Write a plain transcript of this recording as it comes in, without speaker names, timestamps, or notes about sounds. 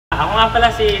Ako nga pala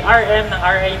si RM ng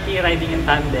RiT Riding in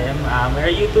Tandem.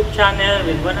 May YouTube channel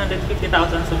with 150,000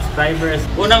 subscribers.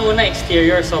 Unang-una,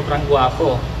 exterior, sobrang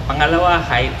gwapo. Pangalawa,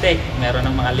 high-tech. Meron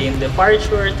ng mga lane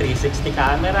departure, 360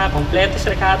 camera, kompleto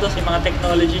sirkados yung mga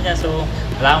technology niya. So,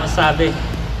 wala akong masasabi.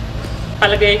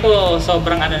 Palagay ko,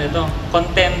 sobrang nito,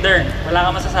 contender. Wala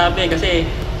akong masasabi kasi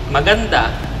maganda,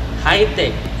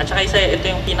 high-tech. At saka ito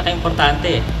yung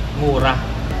pinaka-importante, mura.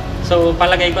 So,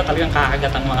 palagay ko talagang kakagat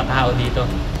ang mga tao dito.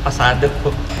 Pasado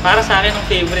ko. Para sa akin, ang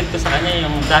favorite ko sa kanya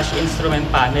yung dash instrument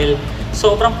panel.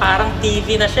 Sobrang parang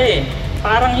TV na siya eh.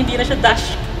 Parang hindi na siya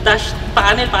dash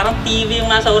panel, parang TV yung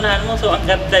nasa unahan mo. So, ang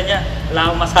ganda niya. Wala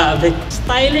akong masabi.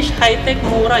 Stylish, high-tech,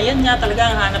 mura. Yan nga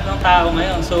talaga ang hanap ng tao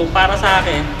ngayon. So, para sa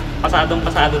akin,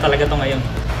 pasadong-pasado talaga to ngayon.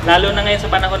 Lalo na ngayon sa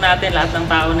panahon natin, lahat ng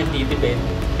tao nagtitipid.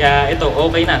 Kaya ito,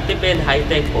 okay na. Tipid,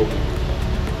 high-tech, po.